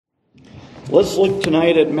Let's look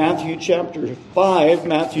tonight at Matthew chapter 5.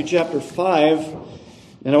 Matthew chapter 5.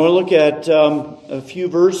 And I want to look at a few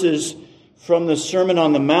verses from the Sermon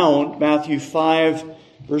on the Mount, Matthew 5,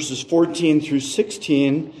 verses 14 through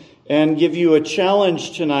 16, and give you a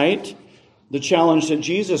challenge tonight, the challenge that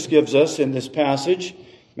Jesus gives us in this passage,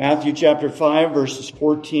 Matthew chapter 5, verses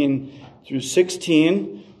 14 through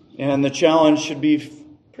 16. And the challenge should be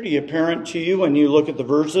pretty apparent to you when you look at the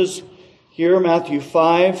verses. Here, Matthew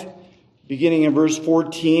 5, beginning in verse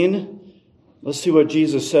 14, let's see what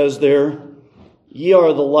Jesus says there. Ye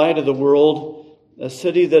are the light of the world. A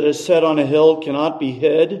city that is set on a hill cannot be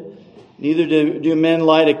hid. Neither do men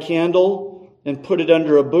light a candle and put it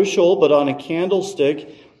under a bushel, but on a candlestick,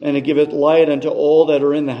 and to give it light unto all that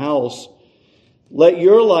are in the house. Let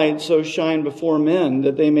your light so shine before men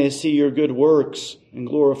that they may see your good works and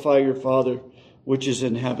glorify your Father which is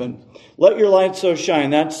in heaven. Let your light so shine.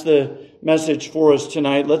 That's the message for us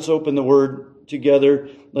tonight. Let's open the Word together.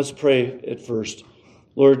 Let's pray at first.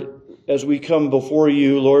 Lord, as we come before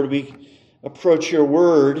you, Lord, we approach your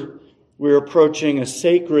Word. We're approaching a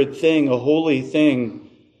sacred thing, a holy thing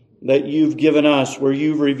that you've given us, where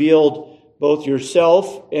you've revealed both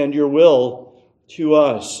yourself and your will to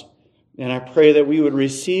us. And I pray that we would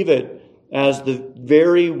receive it as the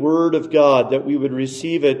very Word of God, that we would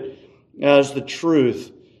receive it as the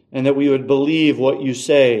truth, and that we would believe what you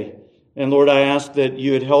say. And Lord, I ask that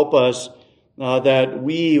you would help us, that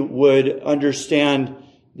we would understand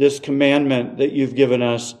this commandment that you've given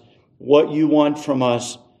us, what you want from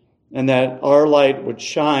us, and that our light would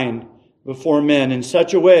shine before men in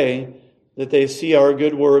such a way that they see our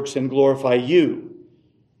good works and glorify you,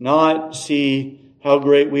 not see how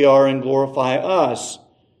great we are and glorify us,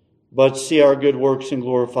 but see our good works and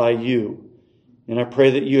glorify you. And I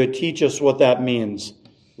pray that you would teach us what that means.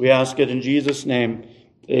 We ask it in Jesus' name.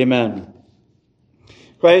 Amen.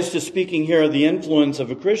 Christ is speaking here of the influence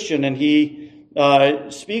of a Christian, and he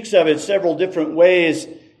speaks of it several different ways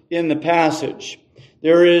in the passage.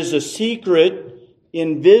 There is a secret,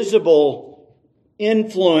 invisible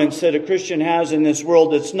influence that a Christian has in this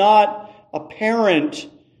world that's not apparent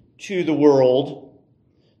to the world,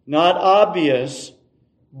 not obvious,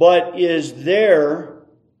 but is there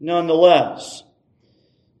nonetheless.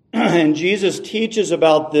 And Jesus teaches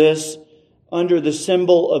about this under the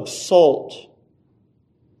symbol of salt.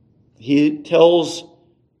 He tells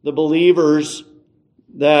the believers,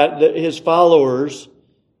 that his followers,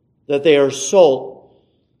 that they are salt.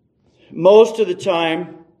 Most of the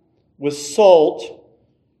time, with salt,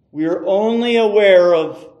 we are only aware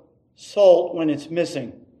of salt when it's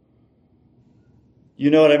missing.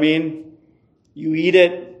 You know what I mean? You eat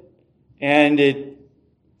it, and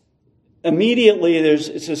immediately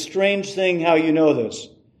it's a strange thing how you know this.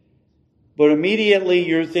 But immediately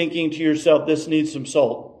you're thinking to yourself, this needs some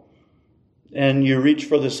salt. And you reach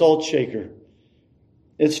for the salt shaker.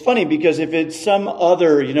 It's funny because if it's some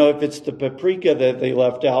other, if it's the paprika that they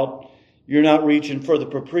left out, you're not reaching for the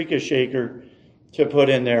paprika shaker to put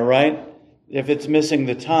in there, right? If it's missing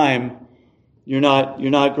the thyme, you're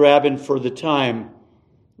not grabbing for the thyme,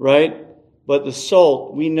 right? But the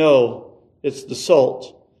salt, we know it's the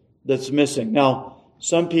salt that's missing. Now,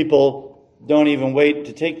 some people don't even wait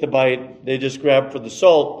to take the bite. They just grab for the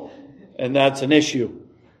salt, and that's an issue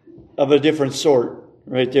of a different sort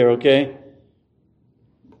right there, okay?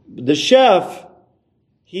 The chef,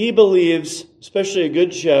 he believes, especially a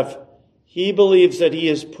good chef, he believes that he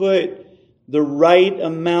has put the right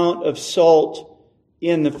amount of salt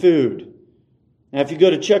in the food. Now, if you go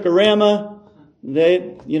to Chuck-A-Rama,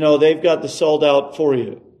 they've got the salt out for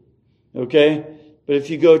you, okay? But if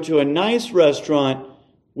you go to a nice restaurant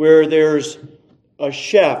where there's a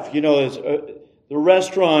chef, the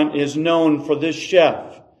restaurant is known for this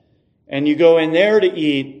chef, and you go in there to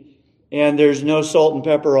eat, and there's no salt and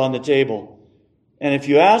pepper on the table. And if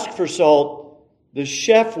you ask for salt, the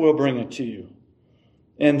chef will bring it to you.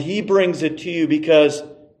 And he brings it to you because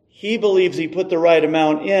he believes he put the right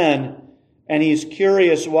amount in, and he's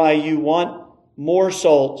curious why you want more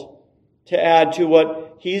salt to add to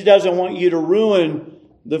what he doesn't want you to ruin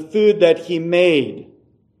the food that he made.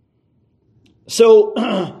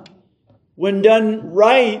 So, when done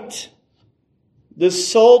right, the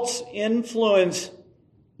salt's influence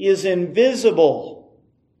is invisible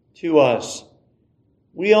to us.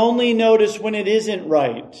 We only notice when it isn't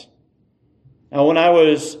right. Now, when I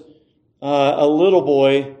was a little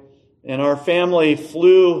boy and our family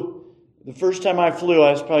flew, the first time I flew,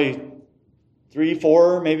 I was probably 3,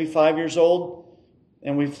 4, maybe 5 years old.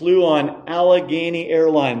 And we flew on Allegheny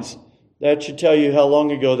Airlines. That should tell you how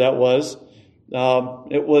long ago that was.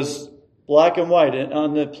 It was black and white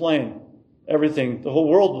on the plane. everything. The whole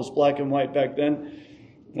world was black and white back then.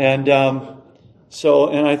 And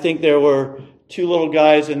and I think there were two little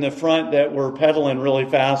guys in the front that were pedaling really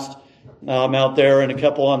fast out there, and a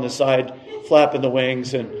couple on the side flapping the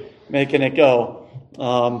wings and making it go.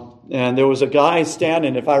 And there was a guy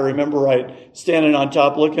standing, if I remember right, standing on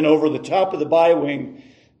top, looking over the top of the bi-wing.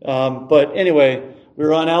 But anyway, we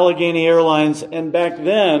were on Allegheny Airlines, and back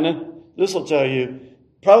then, this will tell you,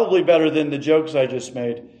 probably better than the jokes I just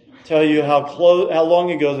made, tell you how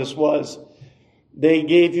long ago this was. They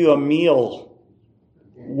gave you a meal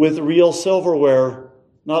with real silverware,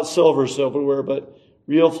 not silverware, but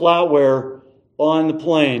real flatware on the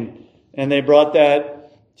plane. And they brought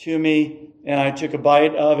that to me, and I took a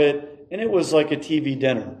bite of it, and it was like a TV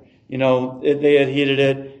dinner. You know, they had heated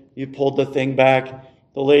it. You pulled the thing back.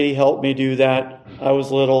 The lady helped me do that. I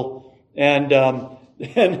was little. And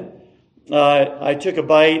then I took a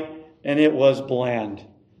bite, and it was bland,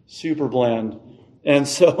 super bland. And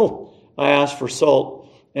so I asked for salt.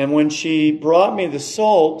 And when she brought me the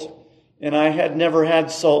salt, and I had never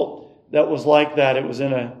had salt that was like that. It was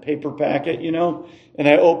in a paper packet, you know. And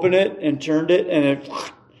I opened it and turned it, and it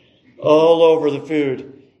all over the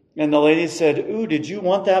food. And the lady said, "Ooh, did you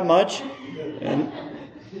want that much?" And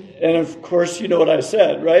of course, you know what I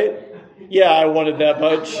said, right? Yeah, I wanted that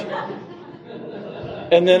much.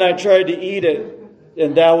 And then I tried to eat it,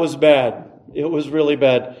 and that was bad. It was really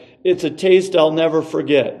bad. It's a taste I'll never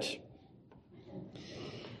forget.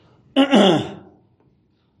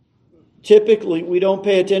 Typically, we don't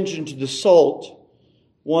pay attention to the salt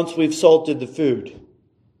once we've salted the food.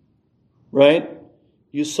 Right?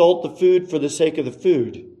 You salt the food for the sake of the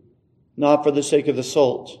food, not for the sake of the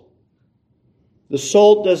salt. The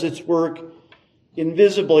salt does its work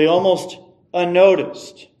invisibly, almost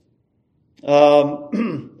unnoticed.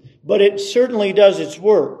 But it certainly does its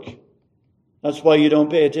work. That's why you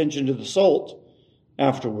don't pay attention to the salt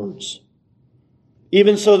afterwards.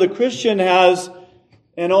 Even so, the Christian has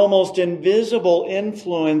an almost invisible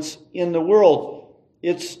influence in the world.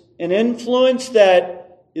 It's an influence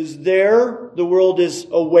that is there. The world is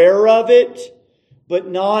aware of it, but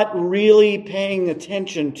not really paying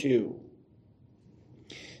attention to.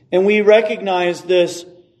 And we recognize this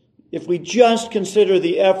if we just consider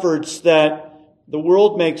the efforts that the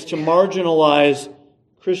world makes to marginalize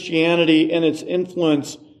Christianity and its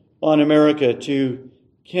influence on America, to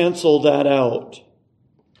cancel that out.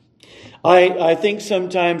 I think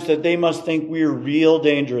sometimes that they must think we're real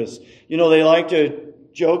dangerous. You know, they like to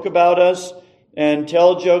joke about us and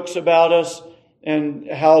tell jokes about us, and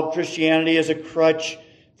how Christianity is a crutch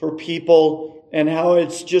for people and how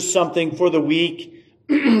it's just something for the weak.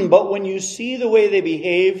 But when you see the way they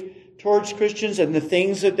behave towards Christians and the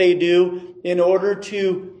things that they do in order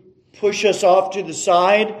to push us off to the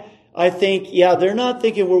side, I think, yeah, they're not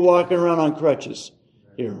thinking we're walking around on crutches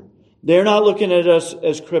here. They're not looking at us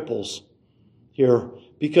as cripples here,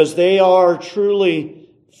 because they are truly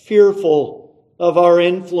fearful of our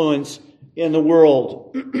influence in the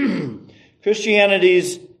world.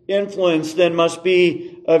 Christianity's influence then must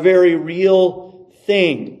be a very real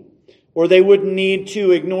thing, or they wouldn't need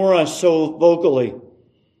to ignore us so vocally,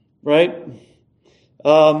 right?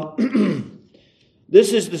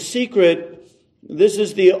 This is the secret. This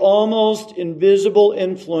is the almost invisible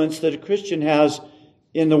influence that a Christian has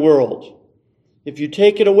in the world. If you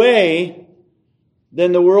take it away,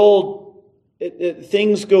 then the world,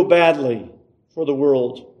 things go badly for the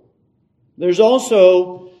world. There's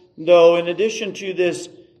also, though, in addition to this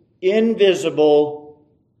invisible,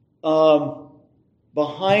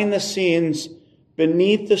 behind the scenes,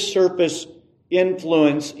 beneath the surface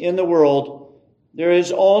influence in the world, there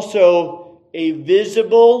is also a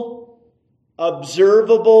visible,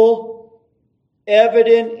 observable,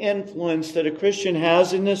 evident influence that a Christian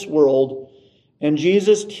has in this world. And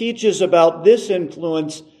Jesus teaches about this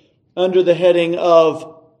influence under the heading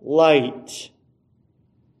of light.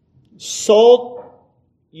 Salt,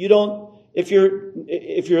 if you're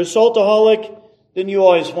a saltaholic, then you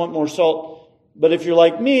always want more salt. But if you're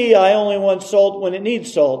like me, I only want salt when it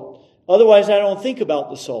needs salt. Otherwise, I don't think about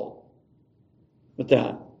the salt with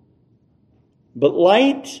that. But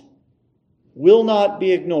light will not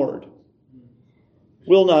be ignored.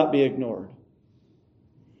 Will not be ignored.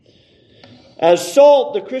 As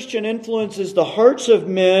salt, the Christian influences the hearts of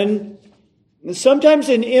men, sometimes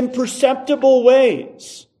in imperceptible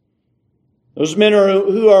ways. Those men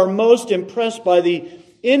who are most impressed by the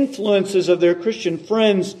influences of their Christian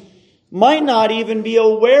friends might not even be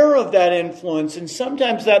aware of that influence, and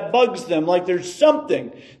sometimes that bugs them, like there's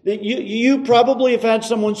something that you probably have had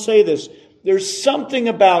someone say this. There's something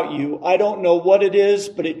about you. I don't know what it is,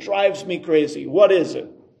 but it drives me crazy. What is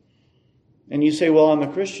it? And you say, well, I'm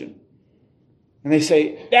a Christian. And they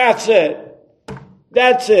say, that's it.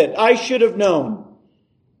 That's it. I should have known.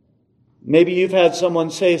 Maybe you've had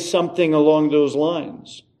someone say something along those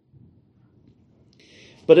lines.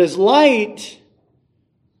 But as light,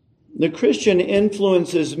 the Christian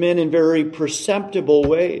influences men in very perceptible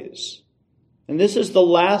ways. And this is the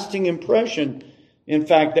lasting impression, in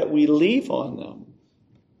fact, that we leave on them.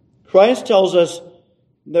 Christ tells us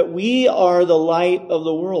that we are the light of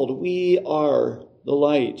the world. We are the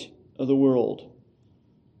light of the world.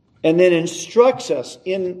 And then instructs us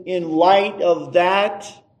in light of that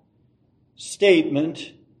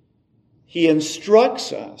statement, he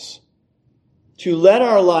instructs us to let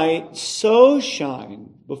our light so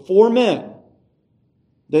shine before men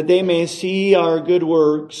that they may see our good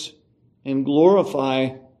works and glorify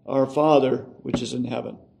our Father which is in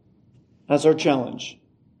heaven. That's our challenge,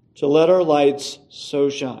 to let our lights so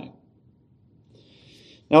shine.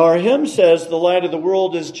 Now our hymn says the light of the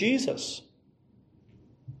world is Jesus.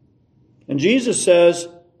 And Jesus says,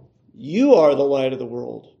 you are the light of the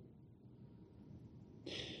world.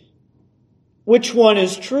 Which one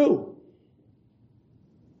is true?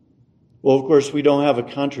 Well, of course, we don't have a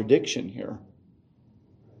contradiction here.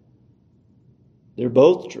 They're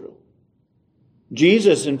both true.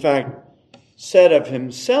 Jesus, in fact, said of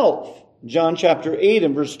himself, John chapter 8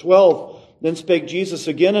 and verse 12, then spake Jesus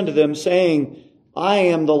again unto them, saying, I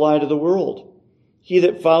am the light of the world. He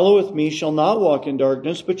that followeth me shall not walk in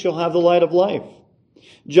darkness, but shall have the light of life.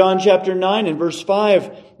 John chapter 9 and verse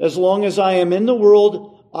 5, as long as I am in the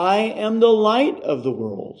world, I am the light of the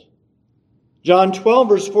world. John 12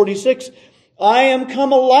 verse 46, I am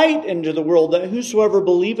come a light into the world, that whosoever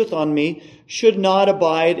believeth on me should not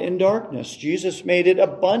abide in darkness. Jesus made it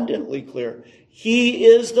abundantly clear. He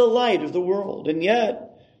is the light of the world. And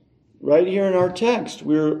yet, right here in our text,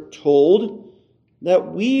 we're told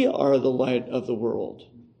that we are the light of the world.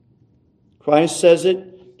 Christ says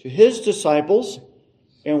it to his disciples,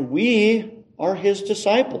 and we are his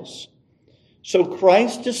disciples. So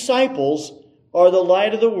Christ's disciples are the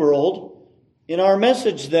light of the world. In our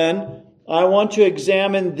message then, I want to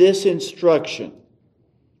examine this instruction.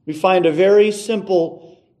 We find a very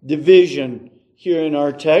simple division here in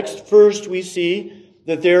our text. First, we see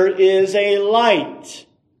that there is a light.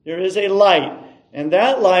 There is a light. And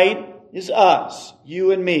that light is us,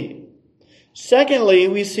 you and me. Secondly,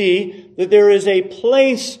 we see that there is a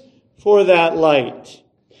place for that light.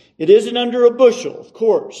 It isn't under a bushel, of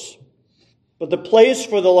course. But the place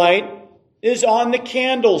for the light is on the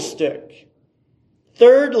candlestick.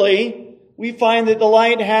 Thirdly, we find that the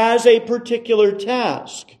light has a particular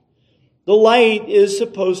task. The light is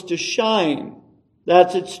supposed to shine.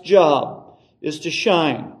 That's its job, is to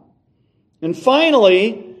shine. And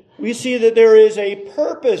finally, we see that there is a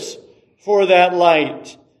purpose for that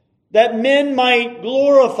light, that men might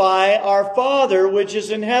glorify our Father which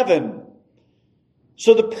is in heaven.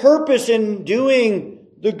 So the purpose in doing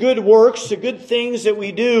the good works, the good things that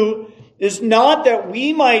we do, is not that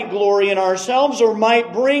we might glory in ourselves or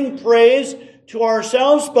might bring praise to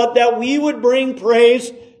ourselves, but that we would bring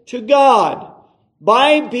praise to God.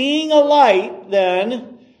 By being a light,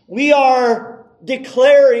 then, we are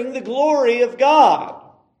declaring the glory of God.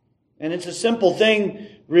 And it's a simple thing,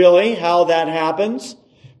 really, how that happens,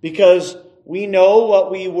 because we know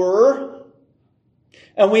what we were,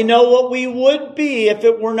 and we know what we would be if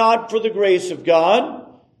it were not for the grace of God.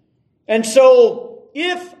 And so,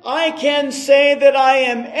 if I can say that I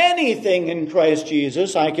am anything in Christ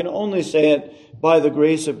Jesus, I can only say it by the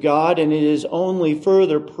grace of God, and it is only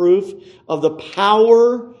further proof of the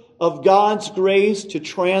power of God's grace to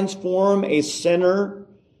transform a sinner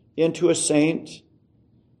into a saint.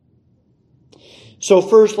 So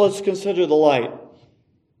first, let's consider the light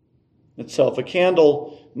itself. A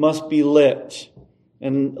candle must be lit,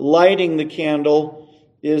 and lighting the candle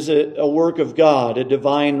is a work of God, a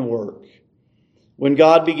divine work. When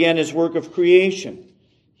God began his work of creation,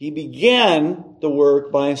 he began the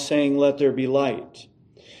work by saying, let there be light.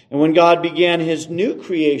 And when God began his new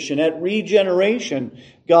creation at regeneration,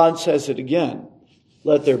 God says it again,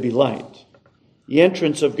 let there be light. The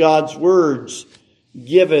entrance of God's words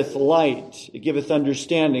giveth light. It giveth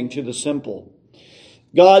understanding to the simple.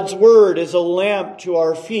 God's word is a lamp to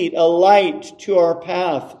our feet, a light to our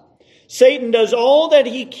path. Satan does all that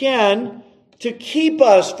he can to keep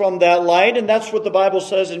us from that light. And that's what the Bible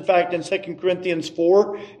says, in fact, in 2 Corinthians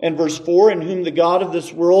 4 and verse 4, in whom the God of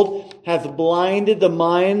this world hath blinded the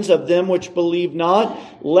minds of them which believe not,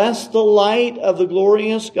 lest the light of the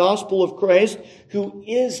glorious gospel of Christ, who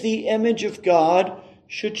is the image of God,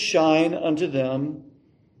 should shine unto them.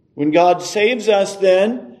 When God saves us,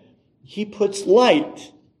 then, he puts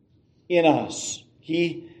light in us.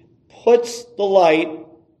 He puts the light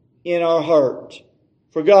in our heart.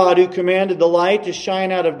 For God, who commanded the light to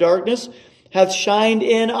shine out of darkness, hath shined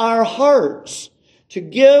in our hearts to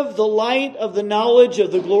give the light of the knowledge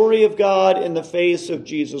of the glory of God in the face of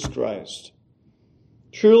Jesus Christ.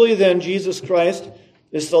 Truly then, Jesus Christ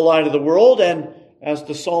is the light of the world, and as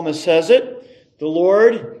the psalmist says it, the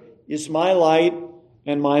Lord is my light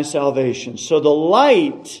and my salvation. So the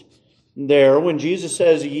light there, when Jesus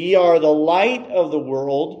says, ye are the light of the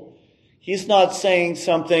world, he's not saying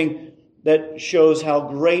something that shows how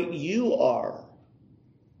great you are,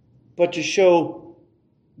 but to show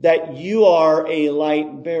that you are a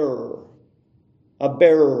light bearer, a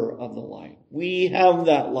bearer of the light. We have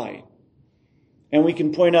that light. And we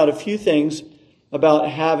can point out a few things about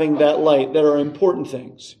having that light that are important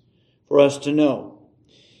things for us to know.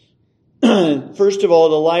 First of all,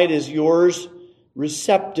 the light is yours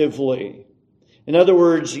receptively. In other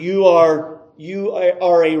words, you are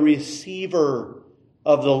a receiver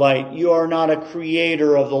of the light. You are not a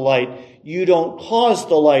creator of the light. You don't cause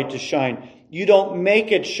the light to shine. You don't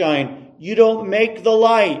make it shine. You don't make the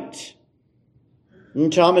light.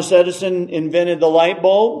 And Thomas Edison invented the light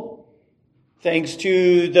bulb thanks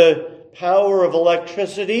to the power of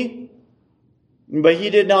electricity, but he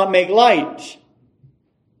did not make light.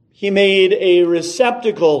 He made a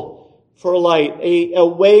receptacle for light, a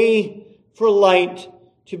way for light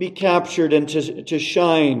to be captured and to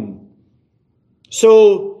shine.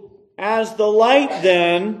 So, as the light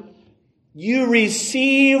then, you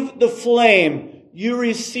receive the flame. You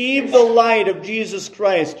receive the light of Jesus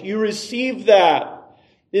Christ. You receive that.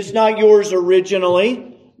 It's not yours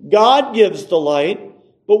originally. God gives the light.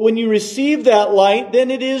 But when you receive that light, then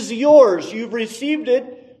it is yours. You've received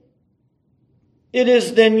it. It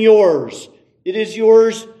is then yours. It is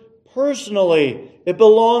yours personally. It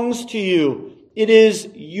belongs to you. It is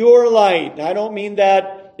your light. I don't mean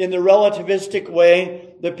that in the relativistic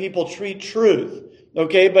way that people treat truth.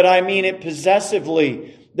 Okay, but I mean it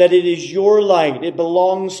possessively, that it is your light. It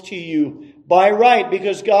belongs to you by right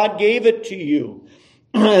because God gave it to you.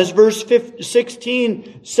 As verse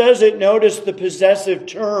 16 says it, notice the possessive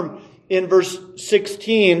term in verse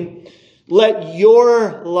 16. Let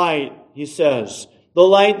your light, he says, the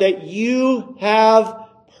light that you have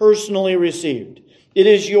personally received. It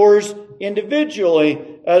is yours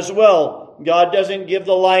individually as well. God doesn't give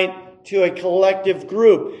the light to a collective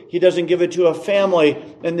group. He doesn't give it to a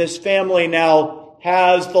family, and this family now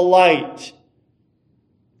has the light.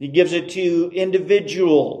 He gives it to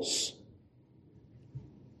individuals.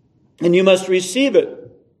 And you must receive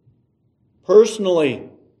it personally,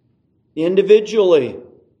 individually.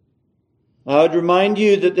 I would remind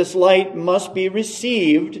you that this light must be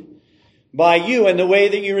received by you. And the way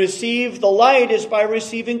that you receive the light is by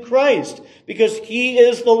receiving Christ, because He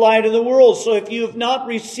is the light of the world. So if you have not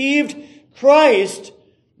received Christ,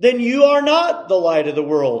 then you are not the light of the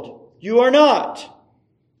world. You are not.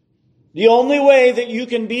 The only way that you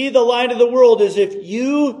can be the light of the world is if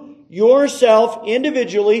you yourself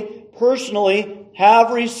individually, personally,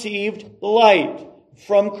 have received the light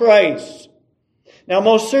from Christ. Now,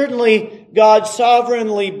 most certainly, God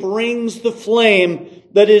sovereignly brings the flame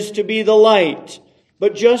that is to be the light.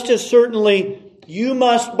 But just as certainly, you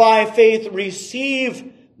must by faith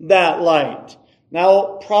receive that light.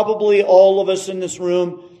 Now, probably all of us in this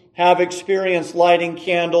room have experienced lighting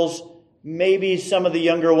candles. Maybe some of the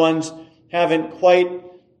younger ones haven't quite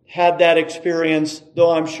had that experience,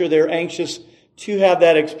 though I'm sure they're anxious to have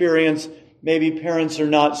that experience. Maybe parents are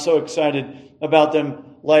not so excited about them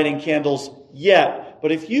lighting candles yet.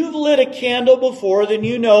 But if you've lit a candle before, then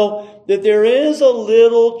you know that there is a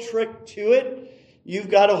little trick to it. You've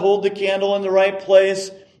got to hold the candle in the right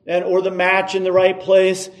place or the match in the right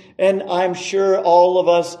place. And I'm sure all of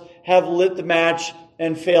us have lit the match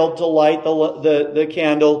and failed to light the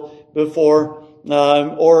candle before,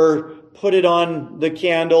 or put it on the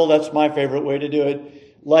candle. That's my favorite way to do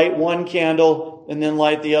it. Light one candle and then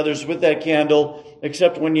light the others with that candle,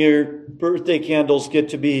 except when your birthday candles get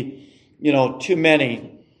to be, too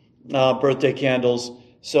many birthday candles.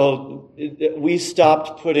 So we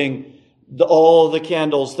stopped putting all the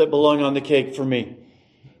candles that belong on the cake for me.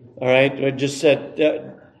 All right, I just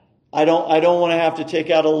said I don't want to have to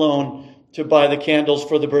take out a loan to buy the candles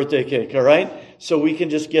for the birthday cake. All right, so we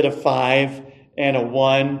can just get a 5 and a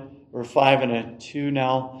 1, or 5 and a 2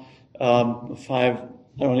 now. 5, I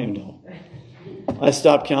don't even know. I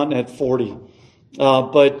stopped counting at 40,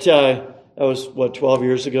 but that was 12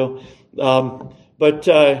 years ago. But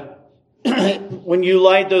when you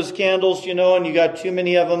light those candles, and you got too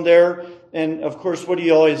many of them there, and of course, what do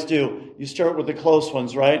you always do? You start with the close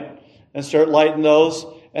ones, right? And start lighting those.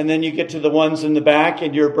 and then you get to the ones in the back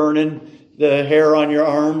and you're burning the hair on your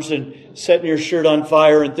arms and setting your shirt on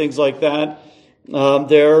fire and things like that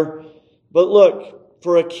there. But look,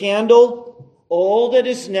 for a candle, all that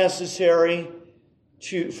is necessary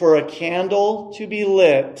for a candle to be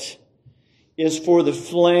lit is for the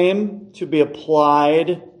flame to be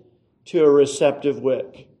applied to a receptive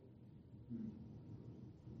wick.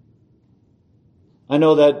 I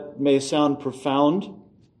know that may sound profound,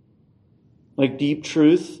 like deep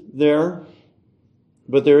truth there,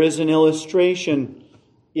 but there is an illustration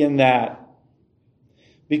in that.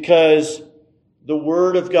 Because the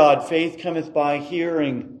Word of God, faith cometh by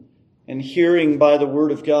hearing, and hearing by the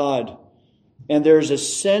Word of God. And there's a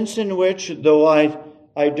sense in which, though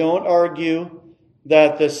I don't argue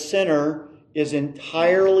that the sinner is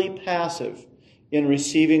entirely passive in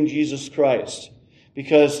receiving Jesus Christ,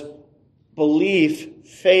 because belief,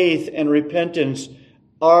 faith, and repentance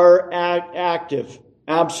are active,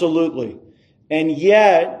 absolutely. And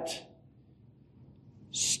yet,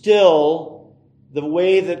 still, the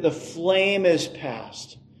way that the flame is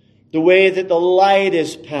passed, the way that the light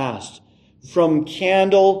is passed from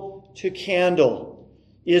candle to candle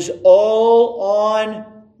is all on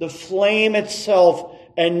the flame itself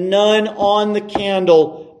and none on the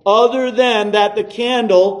candle, other than that the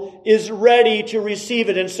candle is ready to receive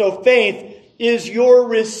it. And so faith is your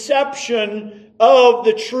reception of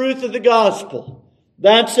the truth of the gospel.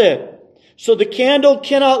 That's it. So the candle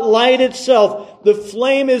cannot light itself. The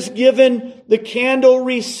flame is given, the candle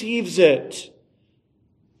receives it.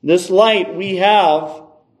 This light we have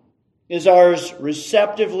is ours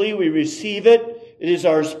receptively. We receive it. It is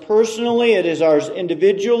ours personally. It is ours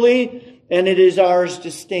individually. And it is ours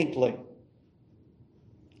distinctly.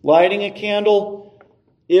 Lighting a candle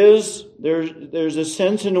is, there's a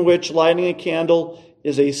sense in which lighting a candle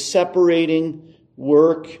is a separating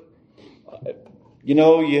work. You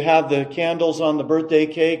know, you have the candles on the birthday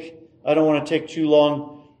cake. I don't want to take too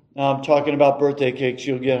long talking about birthday cakes.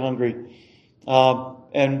 You'll get hungry.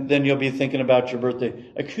 And then you'll be thinking about your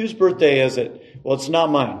birthday. Like, whose birthday is it? Well, it's not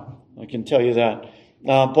mine. I can tell you that.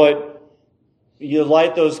 But you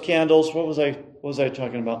light those candles. What was I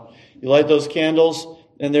talking about? You light those candles,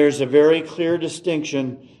 and there's a very clear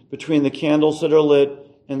distinction between the candles that are lit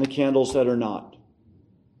and the candles that are not.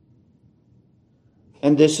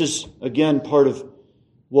 And this is, again, part of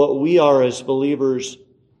what we are as believers,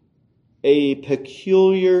 a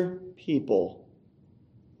peculiar people,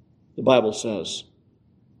 the Bible says.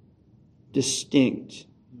 Distinct,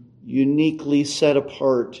 uniquely set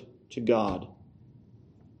apart to God.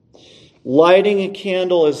 Lighting a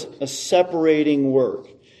candle is a separating work.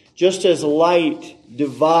 Just as light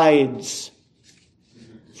divides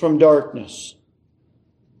from darkness,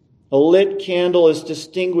 a lit candle is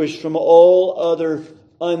distinguished from all other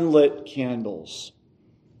unlit candles.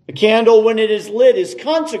 A candle, when it is lit, is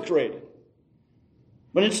consecrated.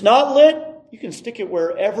 When it's not lit, you can stick it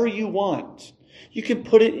wherever you want. You can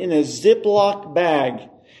put it in a Ziploc bag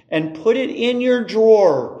and put it in your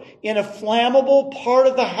drawer, in a flammable part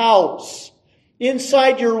of the house,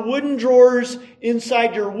 inside your wooden drawers,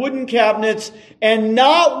 inside your wooden cabinets, and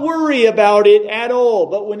not worry about it at all.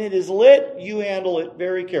 But when it is lit, you handle it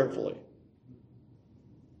very carefully.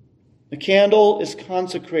 The candle is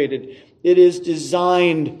consecrated. It is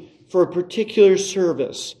designed for a particular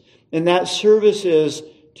service, and that service is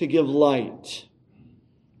to give light.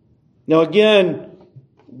 Now again,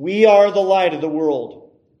 we are the light of the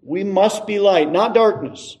world. We must be light, not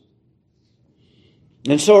darkness.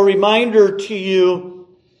 And so a reminder to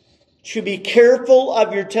you to be careful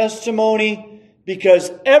of your testimony,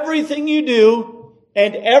 because everything you do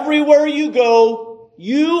and everywhere you go,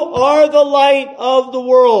 you are the light of the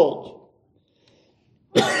world.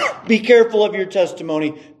 Be careful of your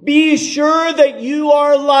testimony. Be sure that you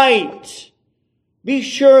are light. Be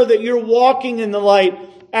sure that you're walking in the light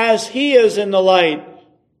as He is in the light.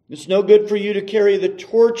 It's no good for you to carry the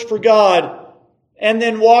torch for God and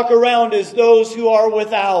then walk around as those who are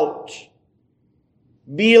without.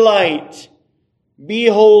 Be light. Be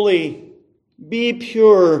holy. Be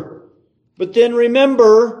pure. But then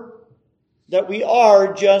remember that we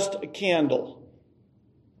are just a candle.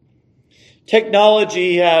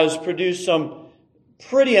 Technology has produced some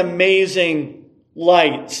pretty amazing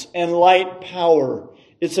lights and light power.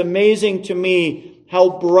 It's amazing to me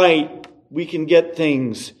how bright we can get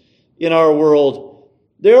things in our world.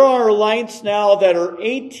 There are lights now that are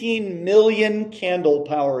 18 million candle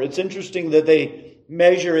power. It's interesting that they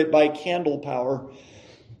measure it by candle power.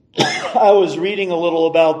 I was reading a little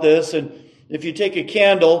about this, and if you take a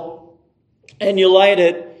candle and you light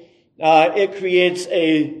it, it creates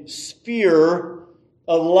a sphere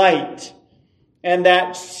of light. And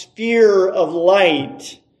that sphere of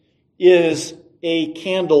light is a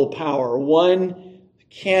candle power.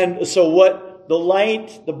 So what the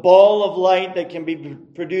light, the ball of light that can be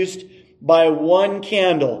produced by one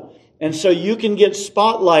candle. And so you can get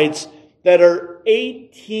spotlights that are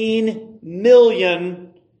 18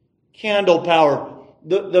 million candle power.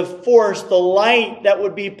 The force, the light that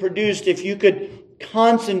would be produced if you could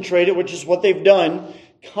concentrate it, which is what they've done,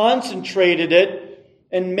 concentrated it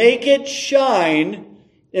and make it shine.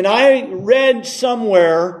 And I read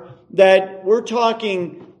somewhere that we're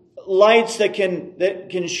talking lights that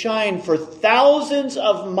can shine for thousands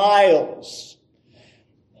of miles.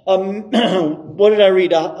 What did I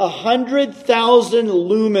read? 100,000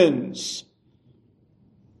 lumens.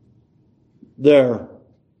 There's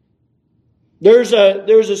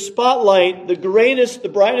a spotlight, the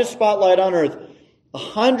brightest spotlight on earth.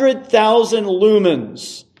 100,000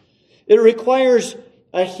 lumens. It requires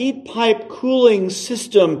a heat pipe cooling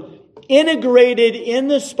system integrated in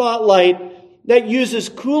the spotlight that uses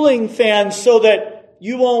cooling fans so that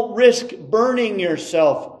you won't risk burning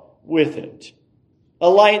yourself with it. A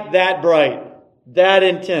light that bright, that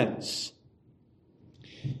intense.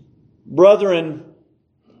 Brethren,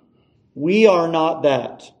 we are not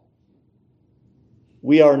that.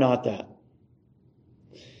 We are not that.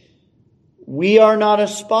 We are not a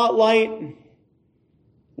spotlight.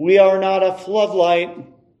 We are not a floodlight.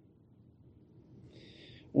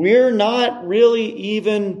 We're not really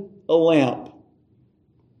even a lamp.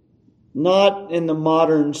 Not in the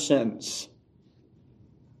modern sense.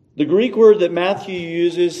 The Greek word that Matthew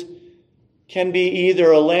uses can be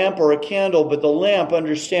either a lamp or a candle, but the lamp,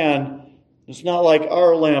 understand, it's not like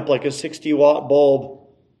our lamp, like a 60-watt bulb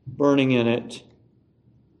burning in it.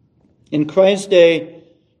 In Christ's day,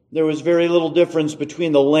 there was very little difference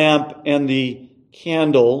between the lamp and the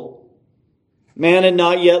candle. Man had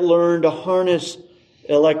not yet learned to harness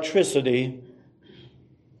electricity.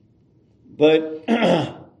 But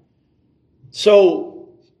so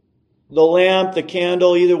the lamp, the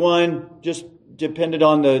candle, either one just depended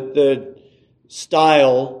on the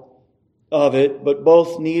style of it, but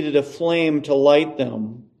both needed a flame to light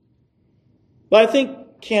them. But I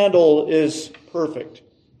think candle is perfect.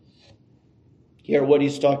 Here, what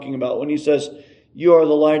he's talking about. When he says, you are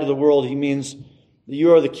the light of the world, he means that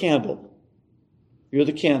you are the candle. You're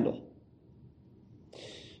the candle.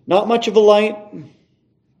 Not much of a light,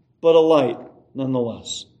 but a light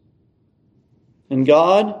nonetheless. And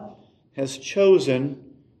God has chosen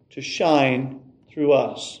to shine through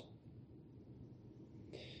us.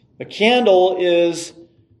 A candle is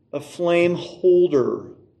a flame holder.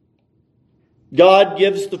 God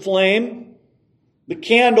gives the flame. The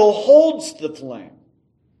candle holds the flame.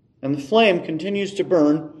 And the flame continues to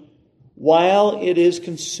burn while it is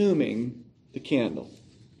consuming the candle.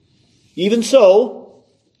 Even so,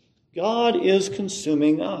 God is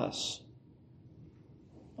consuming us.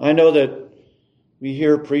 I know that we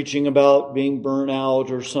hear preaching about being burnt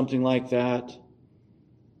out or something like that.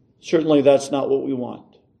 Certainly that's not what we want.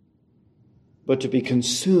 But to be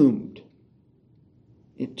consumed.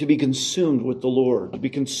 To be consumed with the Lord. To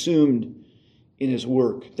be consumed in His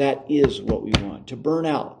work. That is what we want. To burn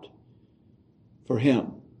out for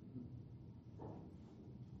Him.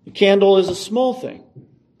 The candle is a small thing.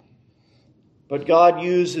 But God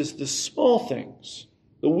uses the small things,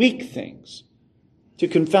 the weak things, to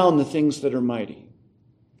confound the things that are mighty.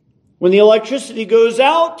 When the electricity goes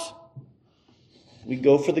out, we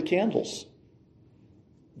go for the candles.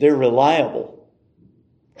 They're reliable,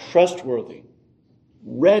 trustworthy,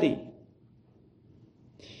 ready.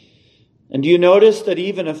 And do you notice that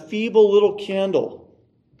even a feeble little candle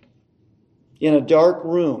in a dark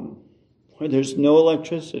room where there's no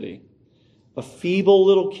electricity, a feeble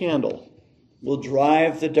little candle will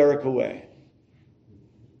drive the dark away?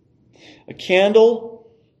 A candle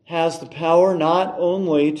has the power not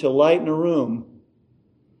only to lighten a room,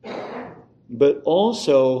 but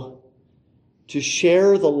also to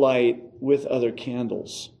share the light with other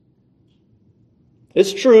candles.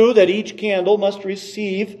 It's true that each candle must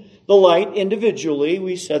receive the light individually.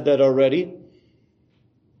 We said that already.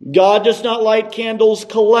 God does not light candles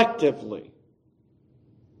collectively.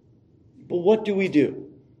 But what do?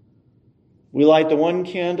 We light the one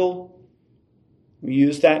candle. We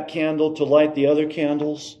use that candle to light the other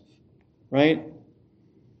candles. Right?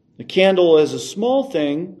 The candle is a small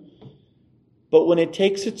thing, but when it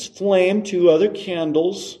takes its flame to other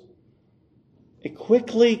candles, it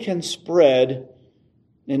quickly can spread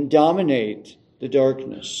and dominate the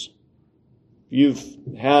darkness. You've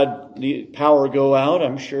had the power go out.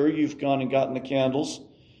 I'm sure you've gone and gotten the candles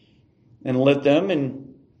and lit them.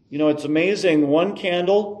 And, it's amazing. One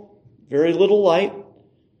candle, very little light,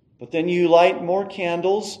 but then you light more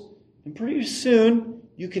candles, and pretty soon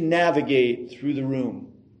you can navigate through the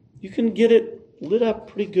room. You can get it lit up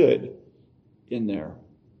pretty good in there.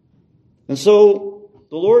 And so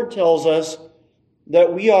the Lord tells us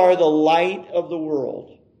that we are the light of the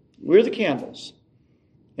world. We're the candles.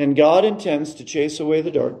 And God intends to chase away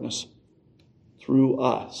the darkness through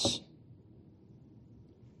us.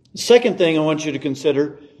 The second thing I want you to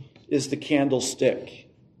consider is the candlestick.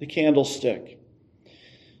 The candlestick.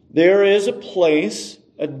 There is a place,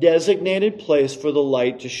 a designated place for the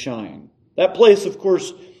light to shine. That place, of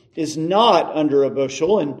course, is not under a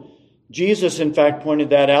bushel, and Jesus, in fact, pointed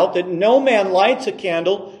that out, that no man lights a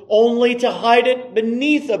candle only to hide it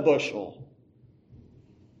beneath a bushel.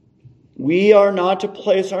 We are not to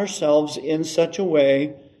place ourselves in such a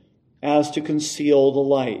way as to conceal the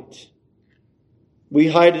light. We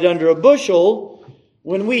hide it under a bushel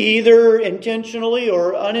when we either intentionally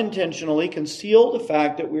or unintentionally conceal the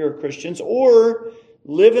fact that we are Christians or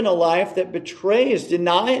live in a life that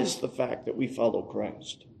denies the fact that we follow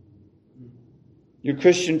Christ. Your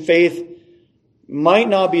Christian faith might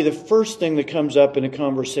not be the first thing that comes up in a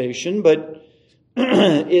conversation, but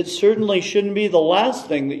it certainly shouldn't be the last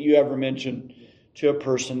thing that you ever mention to a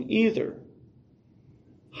person either.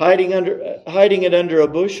 Hiding it under a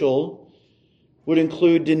bushel would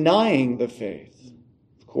include denying the faith,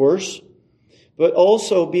 of course, but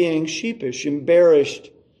also being sheepish, embarrassed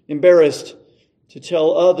to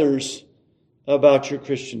tell others about your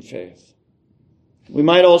Christian faith. We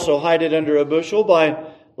might also hide it under a bushel by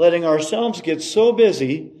letting ourselves get so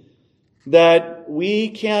busy that we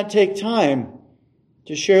can't take time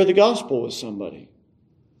to share the gospel with somebody.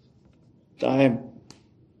 I'm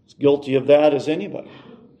as guilty of that as anybody.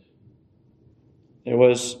 There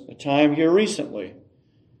was a time here recently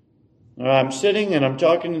where I'm sitting and I'm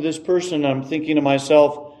talking to this person and I'm thinking to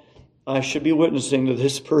myself, I should be witnessing to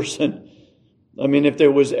this person. I mean, if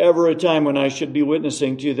there was ever a time when I should be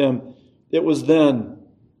witnessing to them, it was then.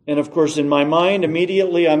 And of course, in my mind,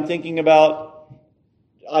 immediately I'm thinking about,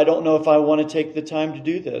 I don't know if I want to take the time to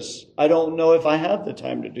do this. I don't know if I have the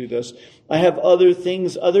time to do this. I have other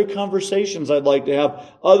things, other conversations I'd like to have,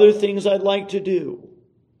 other things I'd like to do.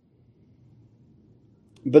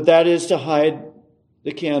 But that is to hide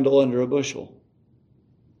the candle under a bushel.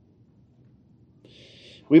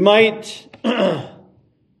 We might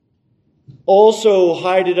also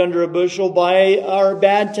hide it under a bushel by our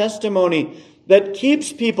bad testimony that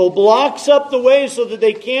keeps people, blocks up the way so that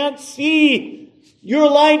they can't see your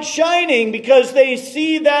light shining because they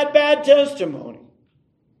see that bad testimony.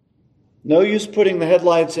 No use putting the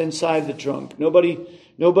headlights inside the trunk.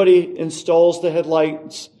 Nobody installs the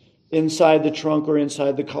headlights inside the trunk or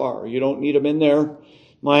inside the car. You don't need them in there.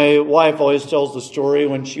 My wife always tells the story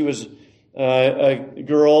when she was a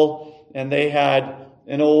girl and they had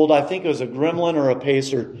an old, I think it was a Gremlin or a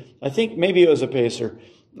Pacer. I think maybe it was a Pacer.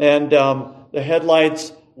 And the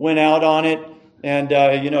headlights went out on it. And,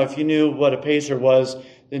 if you knew what a Pacer was,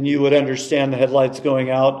 then you would understand the headlights going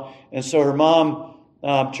out. And so her mom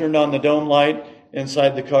turned on the dome light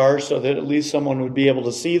inside the car so that at least someone would be able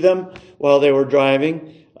to see them while they were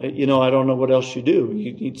driving. I don't know what else you do.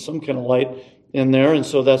 You need some kind of light in there. And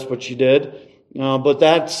so that's what she did. But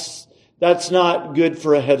that's not good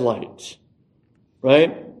for a headlight,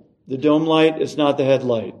 right? The dome light is not the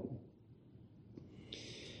headlight.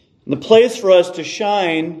 And the place for us to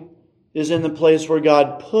shine is in the place where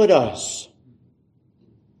God put us.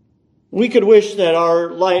 We could wish that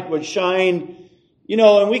our light would shine,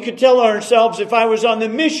 and we could tell ourselves, if I was on the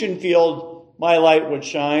mission field, my light would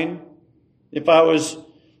shine. If I was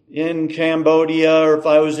in Cambodia, or if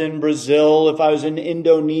I was in Brazil, if I was in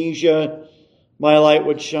Indonesia, my light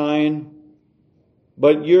would shine.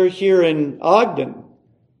 But you're here in Ogden.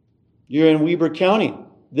 You're in Weber County.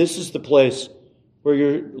 This is the place where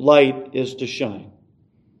your light is to shine.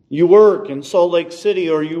 You work in Salt Lake City,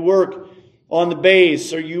 or you work on the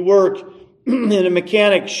base, or you work in a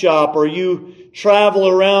mechanic shop, or you travel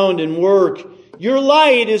around and work. Your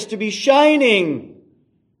light is to be shining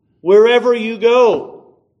wherever you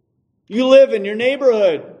go. You live in your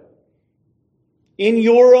neighborhood, in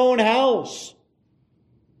your own house.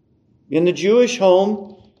 In the Jewish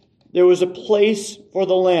home, there was a place for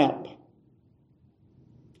the lamp.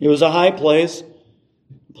 It was a high place,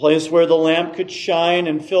 a place where the lamp could shine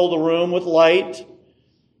and fill the room with light.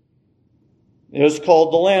 It was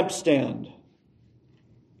called the lampstand.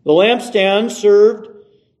 The lampstand served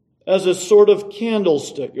as a sort of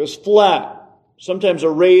candlestick. It was flat, sometimes a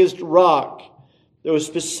raised rock that was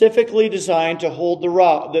specifically designed to hold the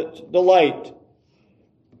light.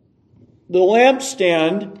 The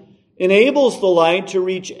lampstand enables the light to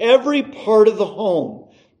reach every part of the home,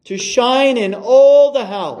 to shine in all the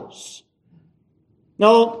house.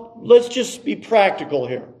 Now, let's just be practical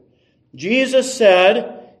here. Jesus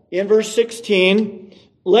said in verse 16,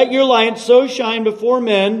 let your light so shine before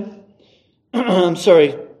men. I'm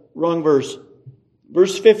sorry, wrong verse.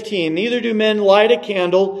 Verse 15, neither do men light a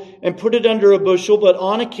candle and put it under a bushel, but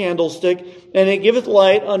on a candlestick, and it giveth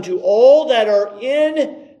light unto all that are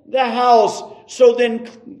in the house. So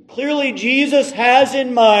then clearly Jesus has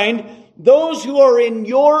in mind those who are in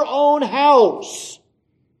your own house.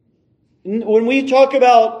 When we talk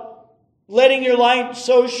about letting your light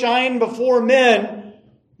so shine before men,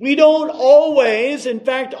 we don't always, in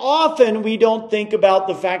fact, often we don't think about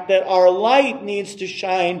the fact that our light needs to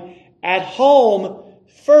shine at home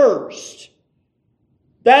first.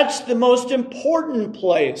 That's the most important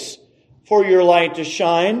place for your light to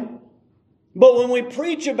shine. But when we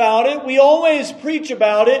preach about it, we always preach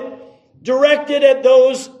about it directed at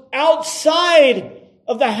those outside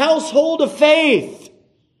of the household of faith.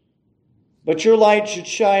 But your light should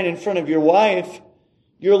shine in front of your wife.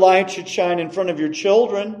 Your light should shine in front of your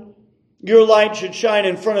children. Your light should shine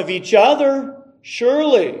in front of each other,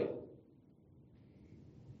 surely.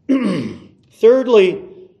 Thirdly,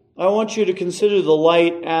 I want you to consider the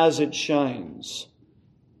light as it shines.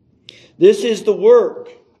 This is the work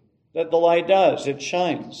that the light does. It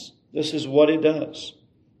shines. This is what it does.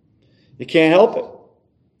 You can't help it.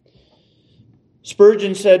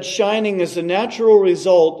 Spurgeon said, shining is the natural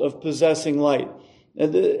result of possessing light.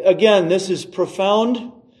 Again, this is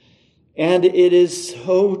profound, and it is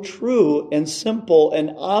so true and simple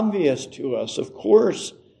and obvious to us. Of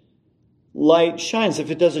course, light shines. If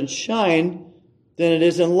it doesn't shine, then it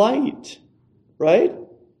isn't light, right?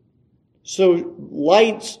 So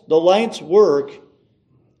the light's work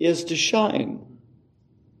is to shine.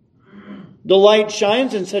 The light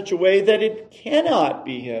shines in such a way that it cannot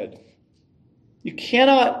be hid. You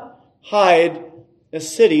cannot hide a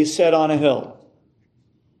city set on a hill.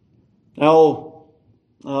 Now,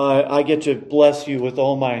 I get to bless you with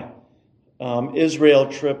all my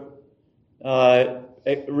Israel trip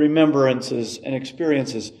remembrances and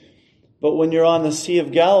experiences. But when you're on the Sea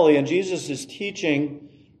of Galilee and Jesus is teaching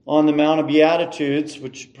on the Mount of Beatitudes,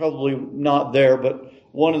 which probably not there, but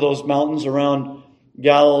one of those mountains around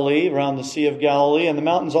Galilee, around the Sea of Galilee, and the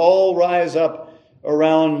mountains all rise up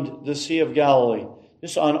around the Sea of Galilee,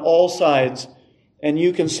 just on all sides, and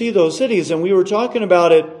you can see those cities. And we were talking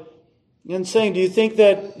about it and saying, do you think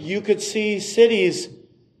that you could see cities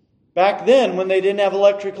back then when they didn't have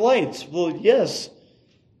electric lights? Well, yes,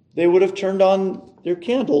 they would have turned on their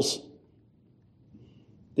candles.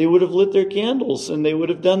 They would have lit their candles, and they would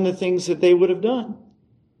have done the things that they would have done.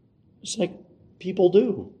 It's like people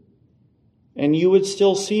do. And you would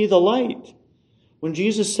still see the light. When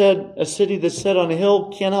Jesus said a city that's set on a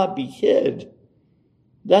hill cannot be hid,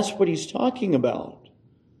 that's what he's talking about.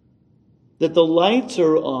 That the lights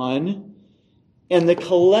are on, and the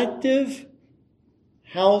collective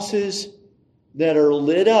houses that are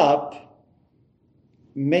lit up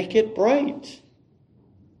make it bright.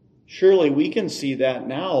 Surely we can see that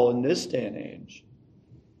now in this day and age.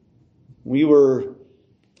 We were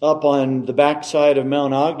up on the backside of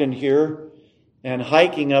Mount Ogden here and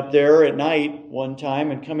hiking up there at night one time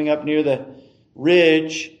and coming up near the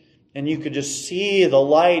ridge, and you could just see the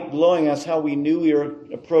light glowing. That's how we knew we were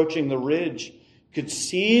approaching the ridge. Could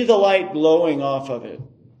see the light glowing off of it.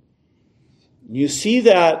 You see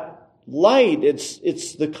that light,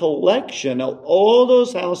 it's the collection of all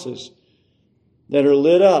those houses that are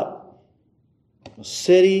lit up. A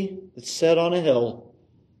city that's set on a hill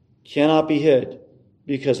cannot be hid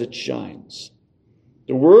because it shines.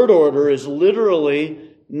 The word order is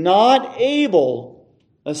literally not able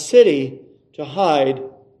a city to hide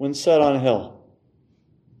when set on a hill.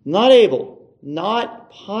 Not able,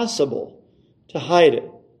 not possible to hide it.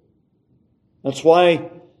 That's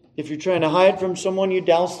why if you're trying to hide from someone, you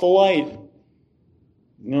douse the light.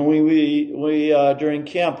 You know, we during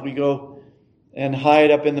camp, we go and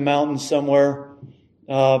hide up in the mountains somewhere,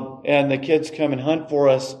 and the kids come and hunt for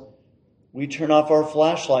us. We turn off our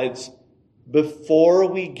flashlights before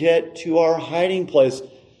we get to our hiding place.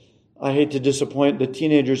 I hate to disappoint the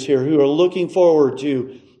teenagers here who are looking forward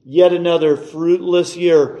to yet another fruitless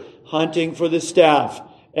year hunting for the staff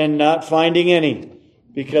and not finding any,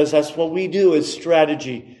 because that's what we do as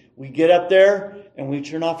strategy. We get up there and we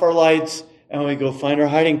turn off our lights and we go find our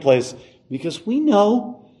hiding place, because we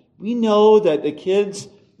know that the kids,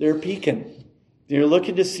 they're peeking. They're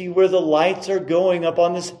looking to see where the lights are going up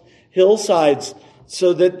on this hillsides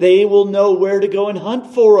so that they will know where to go and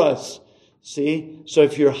hunt for us. See? So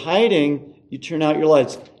if you're hiding you turn out your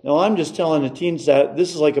lights. Now, I'm just telling the teens that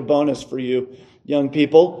this is like a bonus for you, young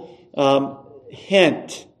people.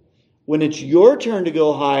 Hint, when it's your turn to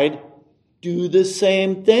go hide, do the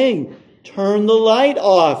same thing. Turn the light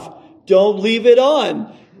off. Don't leave it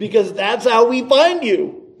on, because that's how we find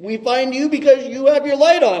you. We find you because you have your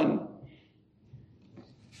light on.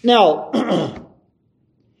 Now,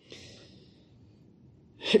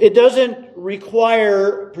 it doesn't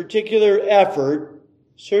require particular effort,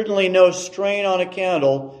 certainly no strain on a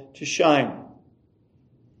candle to shine.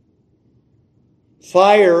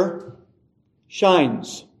 Fire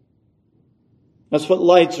shines. That's what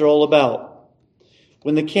lights are all about.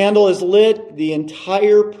 When the candle is lit, the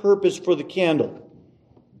entire purpose for the candle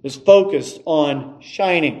is focused on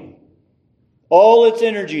shining. All its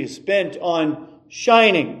energy is spent on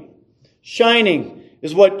shining. Shining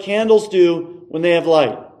is what candles do when they have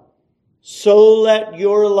light. So let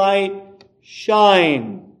your light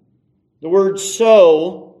shine. The word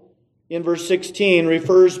so in verse 16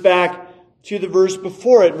 refers back to the verse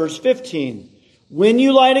before it, verse 15. When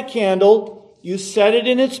you light a candle, you set it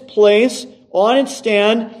in its place on its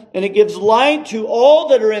stand, and it gives light to all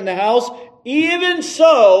that are in the house. Even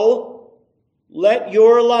so, let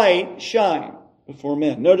your light shine before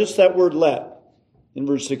men. Notice that word let in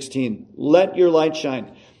verse 16. Let your light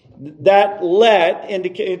shine. That let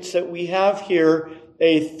indicates that we have here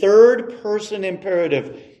a third person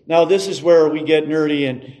imperative. Now, this is where we get nerdy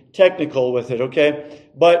and technical with it, okay?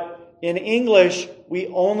 But in English, we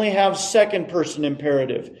only have second person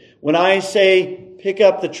imperative. When I say pick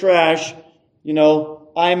up the trash,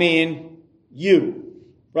 I mean you,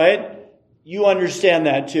 right? You understand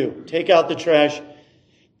that too. Take out the trash.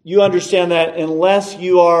 You understand that unless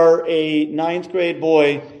you are a 9th grade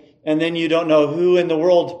boy and then you don't know who in the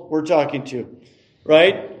world we're talking to,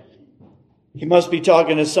 right? He must be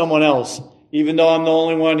talking to someone else, even though I'm the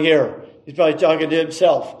only one here. He's probably talking to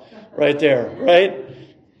himself right there, right?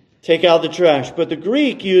 Take out the trash. But the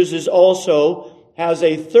Greek has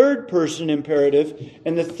a third person imperative,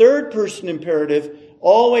 and the third person imperative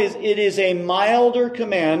always, it is a milder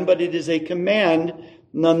command, but it is a command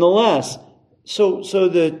nonetheless. So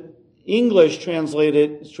the English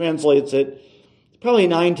translates it, probably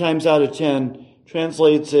 9 times out of 10,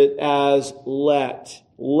 translates it as let.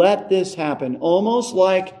 Let this happen. Almost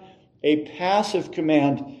like a passive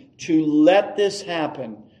command to let this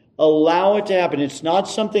happen. Allow it to happen. It's not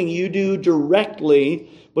something you do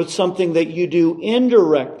directly, but something that you do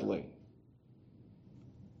indirectly.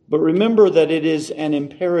 But remember that it is an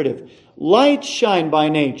imperative. Lights shine by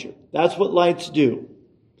nature. That's what lights do.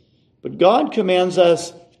 But God commands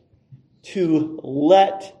us to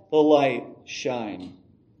let the light shine.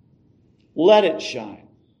 Let it shine.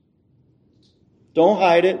 Don't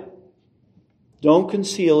hide it. Don't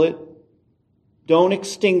conceal it. Don't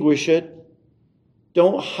extinguish it.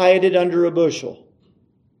 Don't hide it under a bushel.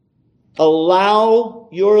 Allow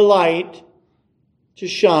your light to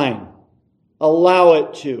shine. Allow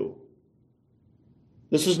it to.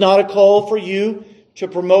 This is not a call for you to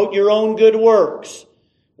promote your own good works,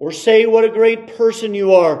 or say what a great person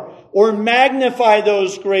you are, or magnify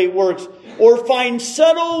those great works, or find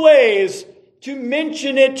subtle ways to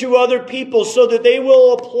mention it to other people so that they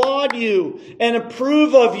will applaud you and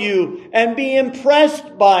approve of you and be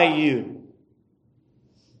impressed by you.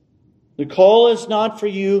 The call is not for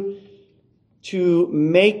you to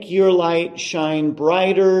make your light shine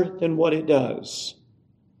brighter than what it does.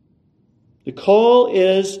 The call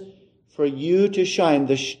is for you to shine.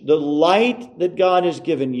 The light that God has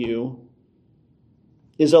given you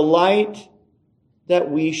is a light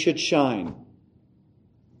that we should shine.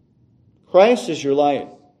 Christ is your light.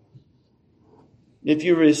 If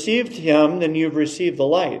you received Him, then you've received the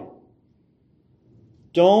light.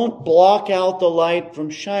 Don't block out the light from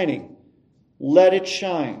shining. Let it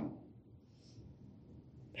shine.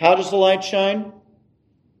 How does the light shine?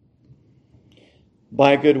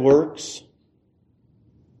 By good works.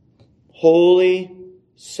 Holy,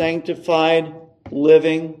 sanctified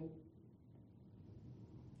living.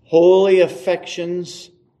 Holy affections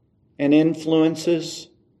and influences.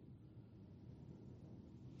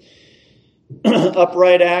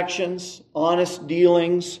 Upright actions, honest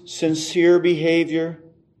dealings, sincere behavior.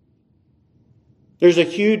 There's a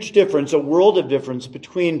huge difference, a world of difference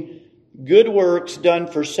between good works done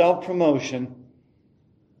for self-promotion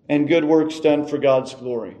and good works done for God's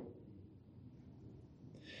glory.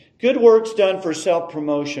 Good works done for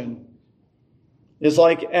self-promotion is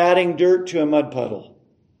like adding dirt to a mud puddle.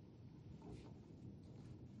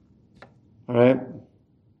 All right?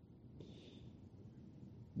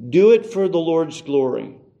 Do it for the Lord's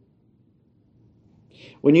glory.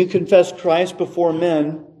 When you confess Christ before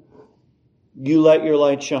men, you let your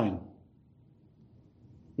light shine.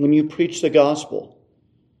 When you preach the gospel,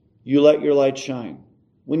 you let your light shine.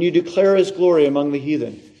 When you declare His glory among the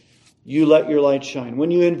heathen, you let your light shine.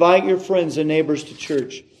 When you invite your friends and neighbors to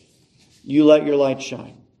church, you let your light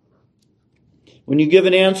shine. When you give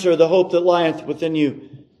an answer of the hope that lieth within you,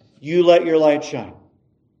 you let your light shine.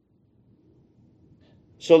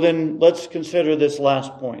 So then let's consider this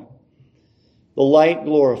last point. The light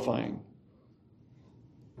glorifying.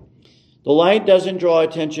 The light doesn't draw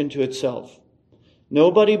attention to itself.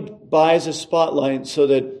 Nobody buys a spotlight so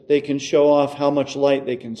that they can show off how much light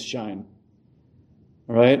they can shine.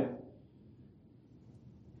 All right?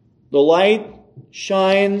 The light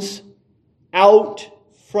shines out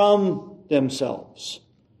from themselves.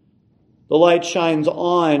 The light shines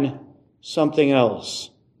on something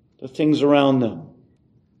else, the things around them.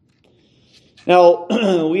 Now,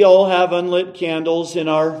 we all have unlit candles in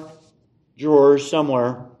our drawers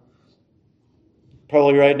somewhere.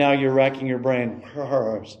 Probably right now you're racking your brain. Where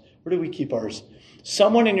are ours? Where do we keep ours?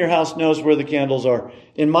 Someone in your house knows where the candles are.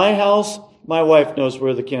 In my house, my wife knows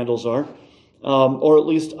where the candles are. Or at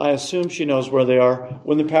least I assume she knows where they are.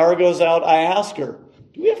 When the power goes out, I ask her,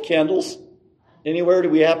 do we have candles anywhere? Do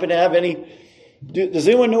we happen to have any? Does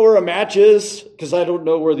anyone know where a match is? Because I don't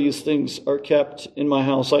know where these things are kept in my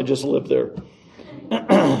house. I just live there.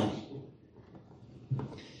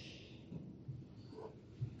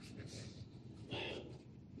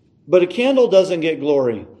 But a candle doesn't get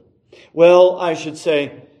glory. Well, I should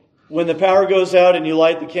say, when the power goes out and you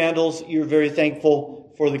light the candles, you're very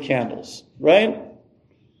thankful for the candles, right?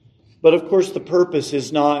 But of course, the purpose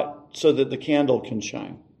is not so that the candle can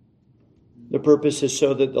shine. The purpose is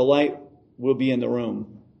so that the light will be in the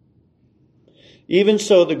room. Even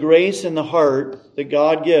so, the grace in the heart that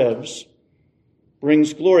God gives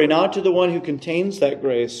brings glory not to the one who contains that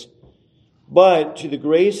grace, but to the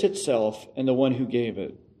grace itself and the one who gave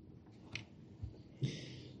it.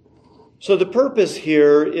 So the purpose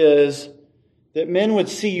here is that men would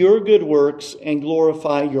see your good works and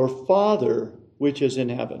glorify your Father which is in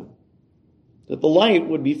heaven. That the light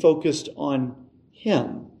would be focused on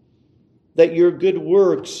Him. That your good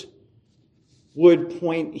works would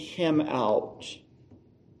point Him out.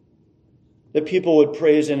 That people would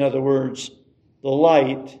praise, in other words, the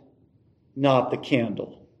light, not the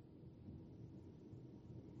candle.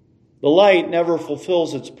 The light never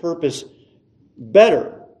fulfills its purpose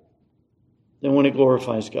better than when it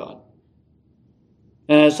glorifies God.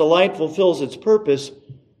 And as the light fulfills its purpose,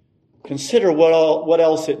 consider what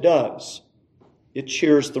else it does. It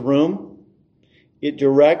cheers the room. It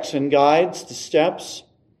directs and guides the steps.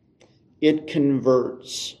 It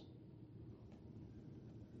converts.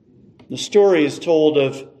 The story is told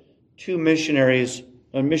of two missionaries,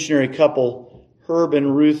 a missionary couple, Herb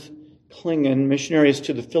and Ruth Klingen, missionaries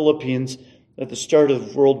to the Philippines at the start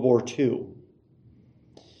of World War II.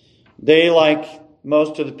 They, like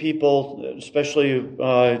most of the people, especially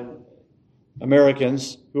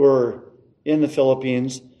Americans who were in the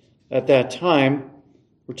Philippines at that time,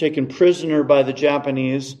 were taken prisoner by the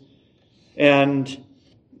Japanese and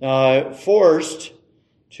forced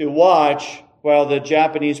to watch while the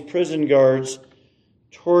Japanese prison guards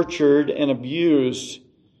tortured and abused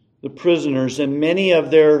the prisoners, and many of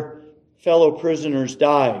their fellow prisoners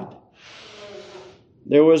died.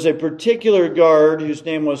 There was a particular guard whose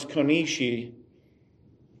name was Konishi,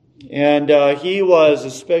 and he was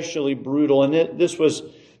especially brutal, and this was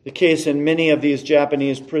the case in many of these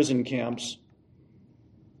Japanese prison camps.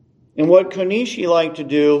 And what Konishi liked to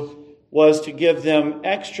do was to give them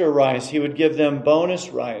extra rice. He would give them bonus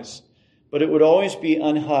rice, but it would always be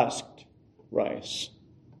unhusked rice.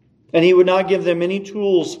 And he would not give them any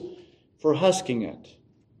tools for husking it.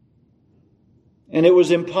 And it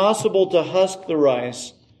was impossible to husk the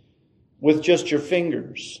rice with just your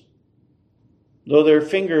fingers, though their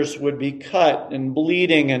fingers would be cut and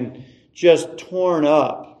bleeding and just torn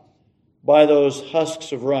up by those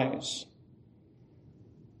husks of rice.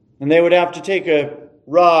 And they would have to take a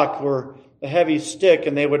rock or a heavy stick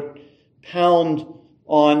and they would pound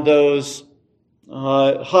on those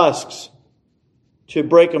husks to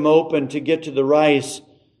break them open to get to the rice.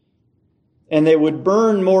 And they would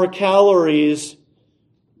burn more calories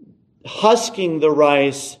husking the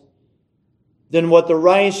rice than what the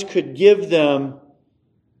rice could give them.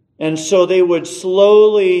 And so they would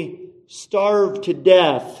slowly starve to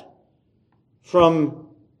death from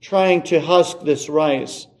trying to husk this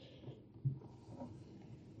rice.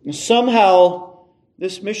 And somehow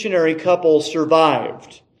this missionary couple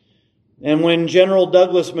survived. And when General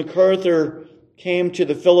Douglas MacArthur came to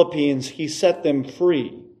the Philippines, he set them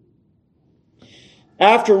free.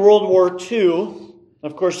 After World War II,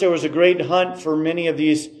 Of course, there was a great hunt for many of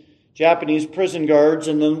these Japanese prison guards,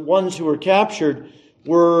 and the ones who were captured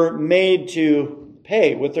were made to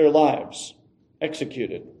pay with their lives,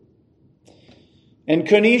 executed. And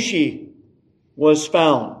Konishi was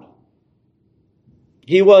found.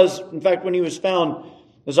 He was, in fact, when he was found,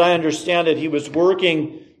 as I understand it, he was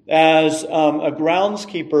working as a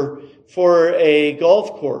groundskeeper for a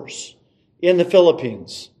golf course in the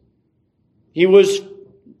Philippines. He was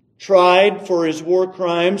tried for his war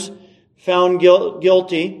crimes, found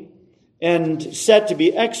guilty, and set to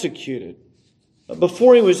be executed. But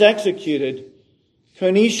before he was executed,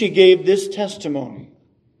 Konishi gave this testimony.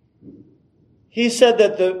 He said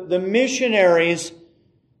that the missionaries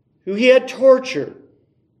who he had tortured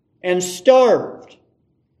and starved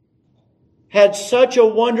had such a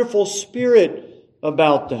wonderful spirit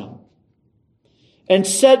about them and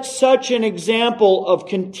set such an example of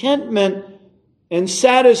contentment and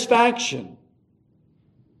satisfaction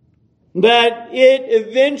that it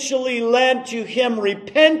eventually led to him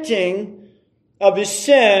repenting of his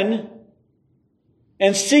sin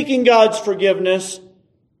and seeking God's forgiveness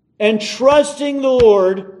and trusting the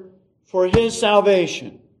Lord for his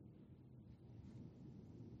salvation.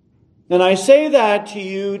 And I say that to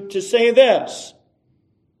you to say this: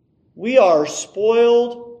 we are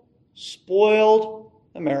spoiled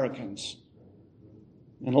Americans.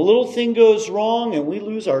 And a little thing goes wrong and we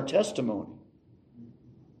lose our testimony.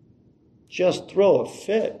 Just throw a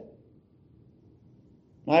fit.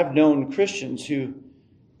 I've known Christians who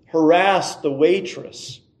harassed the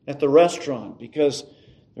waitress at the restaurant because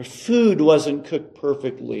their food wasn't cooked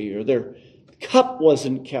perfectly or their cup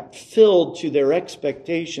wasn't kept filled to their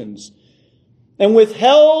expectations, and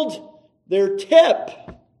withheld their tip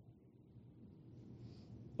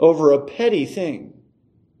over a petty thing.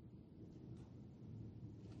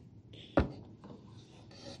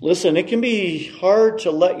 Listen, it can be hard to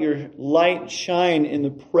let your light shine in the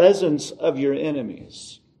presence of your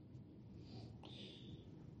enemies.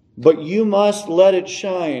 But you must let it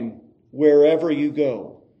shine wherever you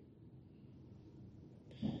go.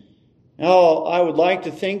 Now, I would like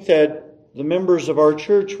to think that the members of our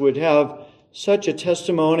church would have such a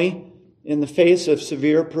testimony in the face of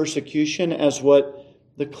severe persecution as what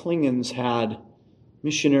the Klingons had,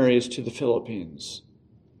 missionaries to the Philippines.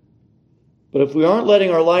 But if we aren't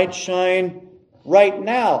letting our light shine right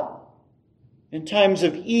now, in times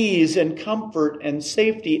of ease and comfort and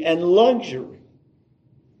safety and luxury,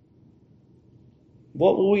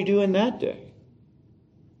 what will we do in that day?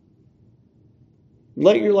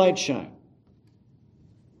 Let your light shine.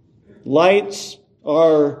 Lights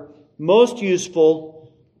are most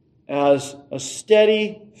useful as a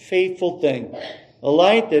steady, faithful thing. A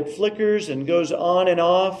light that flickers and goes on and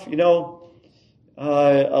off. You know,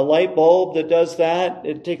 a light bulb that does that,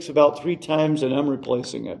 it takes about 3 times and I'm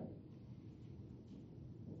replacing it.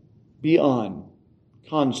 Be on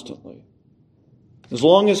constantly. As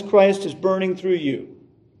long as Christ is burning through you,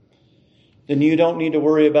 then you don't need to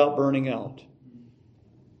worry about burning out.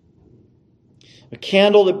 A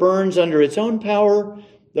candle that burns under its own power,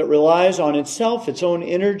 that relies on itself, its own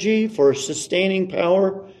energy for sustaining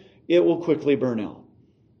power, it will quickly burn out.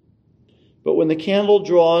 But when the candle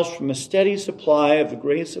draws from a steady supply of the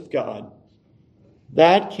grace of God,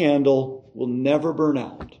 that candle will never burn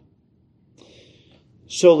out.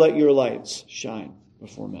 So let your lights shine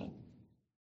before men.